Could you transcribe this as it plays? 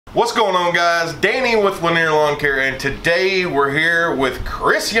What's going on, guys? Danny with Lanier Lawn Care, and today we're here with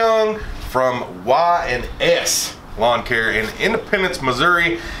Chris Young from Y&S Lawn Care in Independence,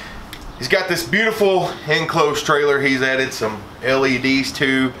 Missouri. He's got this beautiful enclosed trailer he's added some LEDs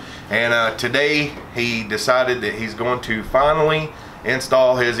to, and today he decided that he's going to finally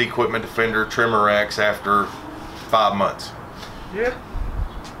install his Equipment Defender trimmer racks after 5 months. Yeah.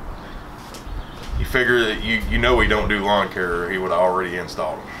 You figure that you know he don't do lawn care, or he would have already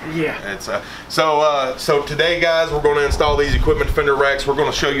installed them. Yeah. It's so today, guys, we're going to install these Equipment Defender racks. We're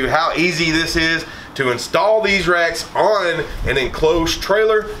going to show you how easy this is to install these racks on an enclosed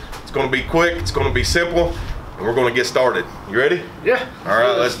trailer. It's going to be quick, it's going to be simple, and we're going to get started. You ready? Yeah. All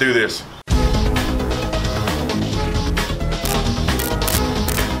right, let's do this.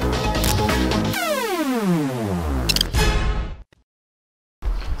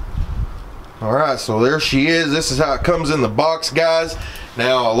 Alright, so there she is. This is how it comes in the box, guys.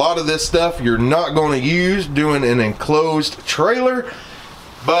 Now, a lot of this stuff you're not going to use doing an enclosed trailer,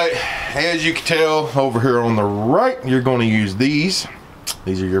 but as you can tell over here on the right, you're going to use these.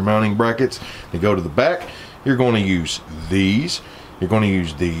 These are your mounting brackets. They go to the back. You're going to use these. You're going to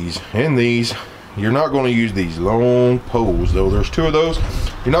use these and these. You're not going to use these long poles, though. There's 2 of those.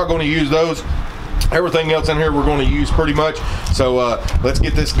 You're not going to use those. Everything else in here we're going to use pretty much. So let's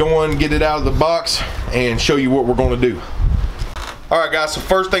get this going, get it out of the box, and show you what we're going to do. Alright, guys, so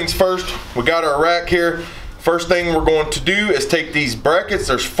first things first, we got our rack here. First thing we're going to do is take these brackets.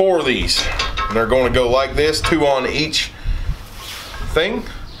 There's 4 of these, and they're going to go like this, 2 on each thing.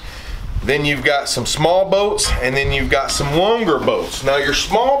 Then you've got some small boats, and then you've got some longer boats. Now your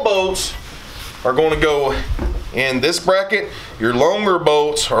small boats are going to go in this bracket. Your longer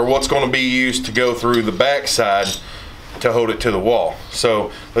bolts are what's going to be used to go through the back side to hold it to the wall.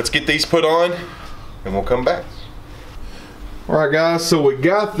 So let's get these put on and we'll come back. Alright, guys, so we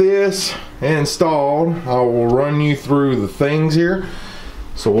got this installed. I will run you through the things here.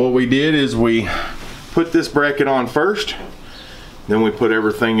 So what we did is we put this bracket on first, then we put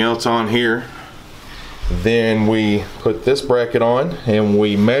everything else on here, then we put this bracket on, and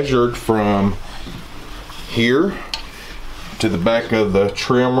we measured from here to the back of the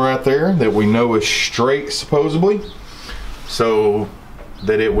trim right there that we know is straight, supposedly, so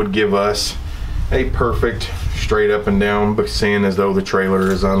that it would give us a perfect straight up and down, but seeing as though the trailer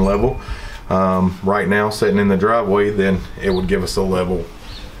is unlevel right now sitting in the driveway, then it would give us a level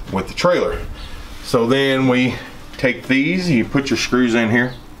with the trailer. So then we take these, you put your screws in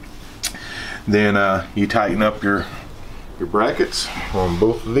here, then you tighten up your brackets on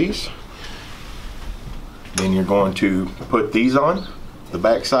both of these. Then you're going to put these on the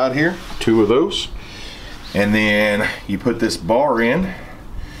back side here, 2 of those, and then you put this bar in.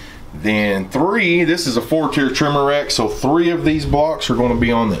 Then 3, this is a 4-tier trimmer rack, so 3 of these blocks are going to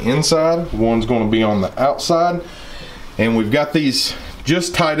be on the inside, 1's going to be on the outside, and we've got these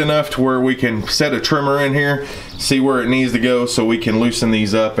just tight enough to where we can set a trimmer in here, see where it needs to go, so we can loosen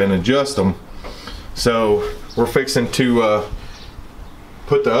these up and adjust them. So we're fixing to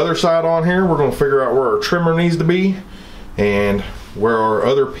put the other side on here. We're going to figure out where our trimmer needs to be and where our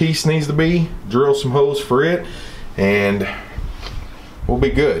other piece needs to be, drill some holes for it, and we'll be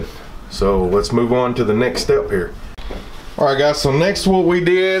good. So let's move on to the next step here. Alright, guys, so next what we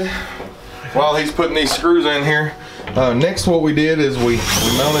did while he's putting these screws in here, next what we did is we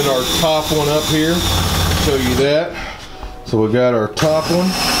mounted our top one up here. I'll show you that. So we got our top one,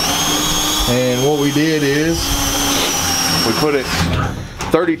 and what we did is we put it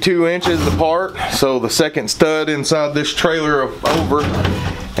 32 inches apart, so the second stud inside this trailer over,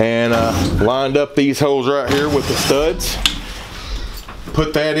 and lined up these holes right here with the studs.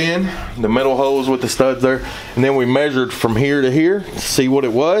 Put that in, the middle holes with the studs there, and then we measured from here to here to see what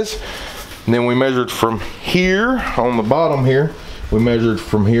it was. And then we measured from here on the bottom here, we measured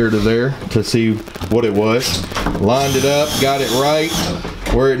from here to there to see what it was. Lined it up, got it right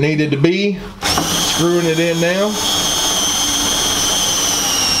where it needed to be, screwing it in now.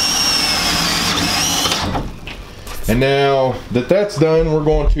 And now that that's done, we're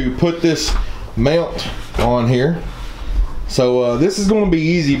going to put this mount on here. So this is going to be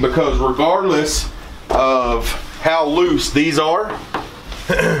easy because regardless of how loose these are,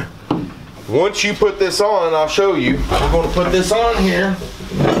 once you put this on, I'll show you. We're going to put this on here,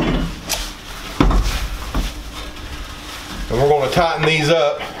 and we're going to tighten these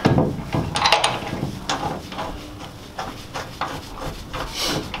up.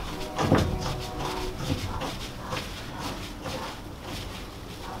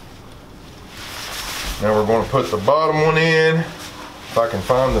 Now we're going to put the bottom one in. If I can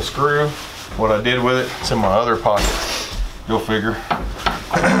find the screw, what I did with it, it's in my other pocket. Go figure.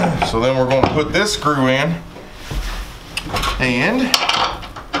 So then we're going to put this screw in, and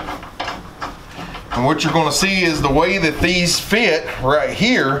what you're going to see is the way that these fit right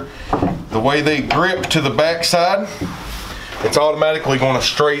here, the way they grip to the back side, it's automatically going to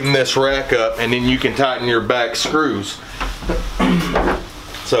straighten this rack up, and then you can tighten your back screws.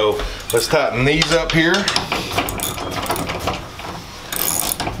 So let's tighten these up here.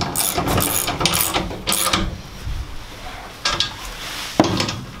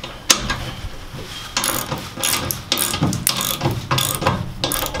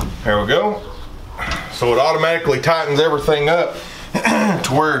 There we go. So it automatically tightens everything up to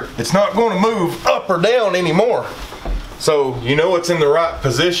where it's not going to move up or down anymore. So you know it's in the right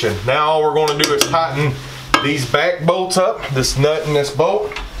position. Now all we're going to do is tighten these back bolts up, this nut and this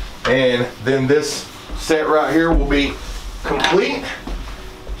bolt, and then this set right here will be complete.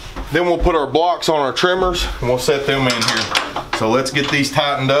 Then we'll put our blocks on our trimmers and we'll set them in here. So let's get these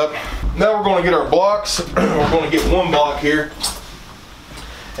tightened up. Now we're going to get our blocks. We're going to get one block here.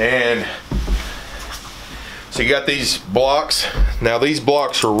 And so you got these blocks. Now these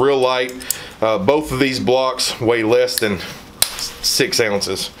blocks are real light. Both of these blocks weigh less than 6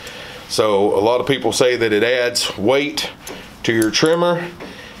 ounces. So a lot of people say that it adds weight to your trimmer.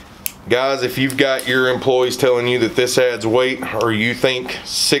 Guys, if you've got your employees telling you that this adds weight, or you think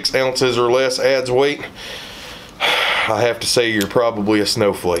 6 ounces or less adds weight, I have to say you're probably a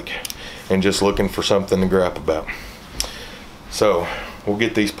snowflake and just looking for something to gripe about. So we'll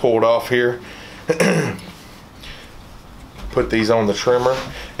get these pulled off here. Put these on the trimmer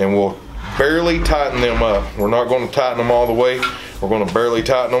and we'll barely tighten them up. We're not going to tighten them all the way. We're going to barely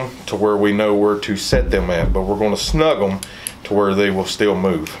tighten them to where we know where to set them at, but we're going to snug them to where they will still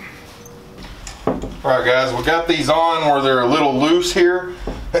move. Alright guys, we got these on where they're a little loose here,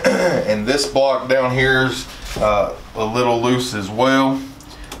 and this block down here is a little loose as well.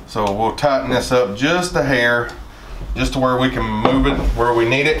 So we'll tighten this up just a hair, just to where we can move it where we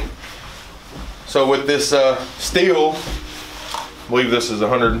need it. So with this Stihl, I believe this is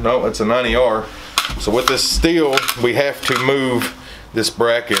it's a 90R. So with this Stihl, we have to move this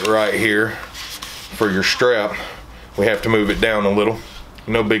bracket right here for your strap. We have to move it down a little.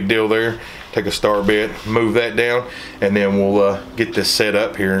 No big deal there. Take a star bit, move that down, and then we'll get this set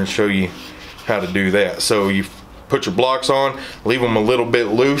up here and show you how to do that. So you put your blocks on, leave them a little bit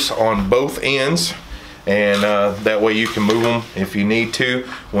loose on both ends, and that way you can move them if you need to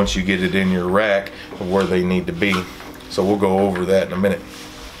once you get it in your rack where they need to be. So we'll go over that in a minute.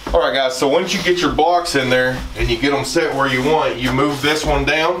 Alright guys, so once you get your blocks in there and you get them set where you want, you move this one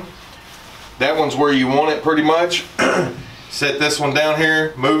down. That one's where you want it pretty much. Set this one down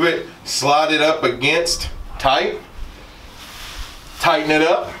here, move it, slide it up against tight, tighten it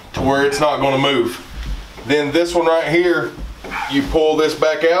up to where it's not going to move. Then this one right here, you pull this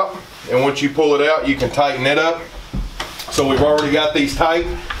back out, and once you pull it out, you can tighten it up. So we've already got these tight.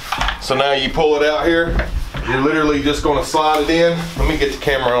 So now you pull it out here, you're literally just going to slide it in. Let me get the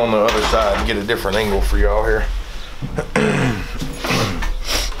camera on the other side and get a different angle for y'all here.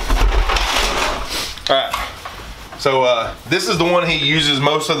 Alright. So this is the one he uses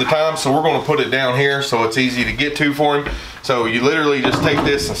most of the time, so we're going to put it down here so it's easy to get to for him. So you literally just take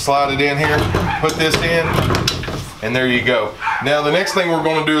this and slide it in here, put this in, and there you go. Now the next thing we're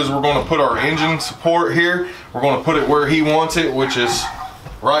going to do is we're going to put our engine support here. We're going to put it where he wants it, which is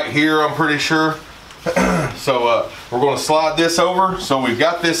right here, I'm pretty sure. So we're going to slide this over. So we've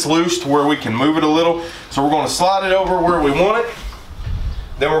got this loose to where we can move it a little. So we're going to slide it over where we want it.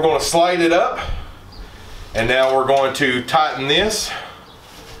 Then we're going to slide it up. And now we're going to tighten this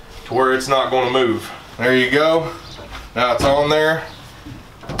to where it's not going to move. There you go. Now it's on there.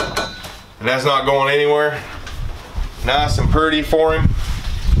 And that's not going anywhere. Nice and pretty for him.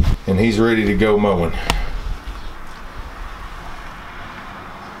 And he's ready to go mowing.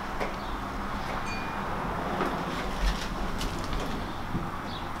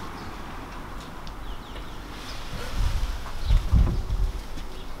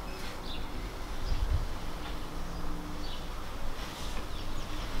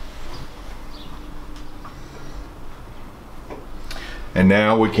 And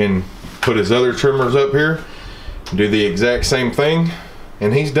now we can put his other trimmers up here, do the exact same thing,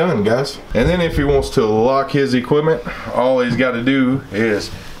 and he's done, guys. And then if he wants to lock his equipment, all he's got to do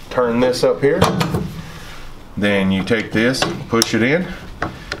is turn this up here. Then you take this, push it in,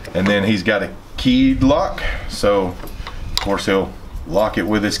 and then he's got a keyed lock. So of course he'll lock it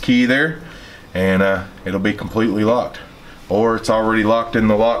with his key there, and it'll be completely locked. Or it's already locked in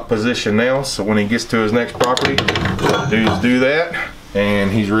the lock position now, so when he gets to his next property, do that,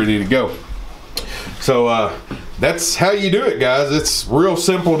 and he's ready to go. So that's how you do it, guys. It's real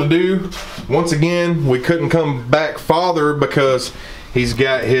simple to do. Once again, we couldn't come back farther because he's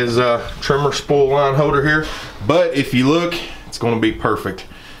got his trimmer spool line holder here. But if you look, it's going to be perfect.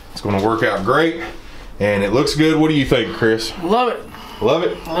 It's going to work out great, and it looks good. What do you think, Chris? Love it. Love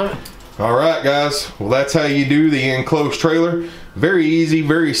it? Love it. All right, guys. Well, that's how you do the enclosed trailer. Very easy,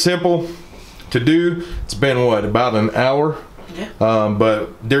 very simple to do. It's been, what, about an hour? Yeah.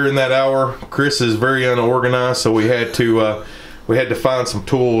 But during that hour, Chris is very unorganized, so we had to find some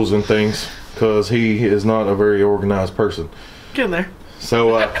tools and things because he is not a very organized person. Get in there.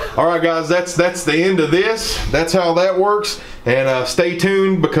 So, all right, guys, that's the end of this. That's how that works. And stay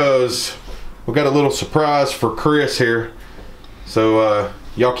tuned because we got a little surprise for Chris here. So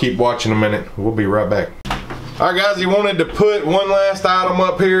y'all keep watching a minute. We'll be right back. All right, guys, he wanted to put one last item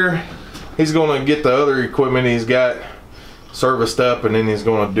up here. He's going to get the other equipment he's got serviced up, and then he's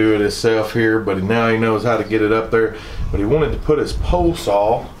going to do it himself here. But now he knows how to get it up there. But he wanted to put his pole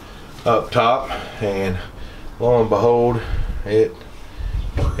saw up top, and lo and behold,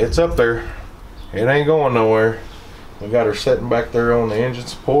 it's up there. It ain't going nowhere. We got her sitting back there on the engine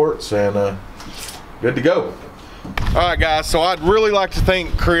supports, and good to go. All right, guys, so I'd really like to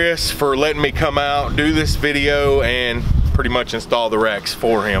thank Chris for letting me come out, do this video, and pretty much install the racks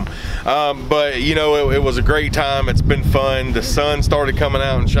for him. But you know, it was a great time. It's been fun. The sun started coming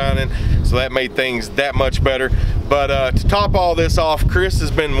out and shining, so that made things that much better. But to top all this off, Chris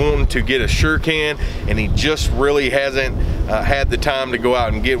has been wanting to get a SURECAN, and he just really hasn't had the time to go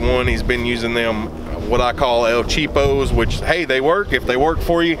out and get one. He's been using them, what I call El Cheapos, which, hey, they work. If they work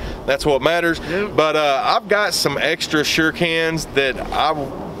for you, that's what matters. Yep. But I've got some extra SURECANs that I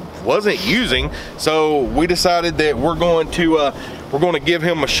wasn't using, so we decided that we're going to give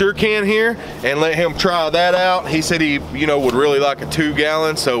him a SURECAN here and let him try that out. He said he, you know, would really like a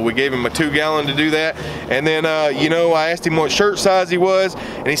 2-gallon, so we gave him a 2-gallon to do that. And then you know, I asked him what shirt size he was,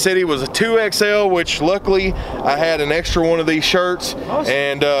 and he said he was a 2XL, which luckily I had an extra one of these shirts. Awesome.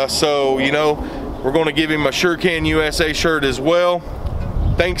 And so, you know, we're going to give him a SURECAN USA shirt as well.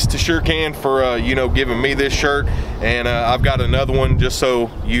 Thanks to SURECAN for you know, giving me this shirt, and I've got another one, just so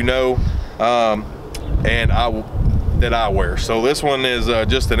you know, and that I wear. So this one is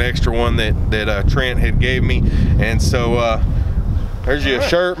just an extra one that Trent had gave me, and so there's your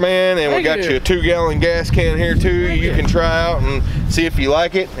shirt, man, and we got you a 2-gallon gas can here too. You can try out and see if you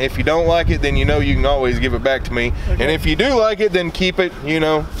like it. If you don't like it, then you know you can always give it back to me. Okay. And if you do like it, then keep it. You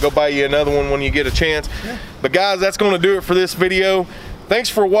know, go buy you another one when you get a chance. Yeah. But guys, that's going to do it for this video. Thanks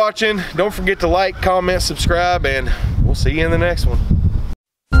for watching. Don't forget to like, comment, subscribe, and we'll see you in the next one.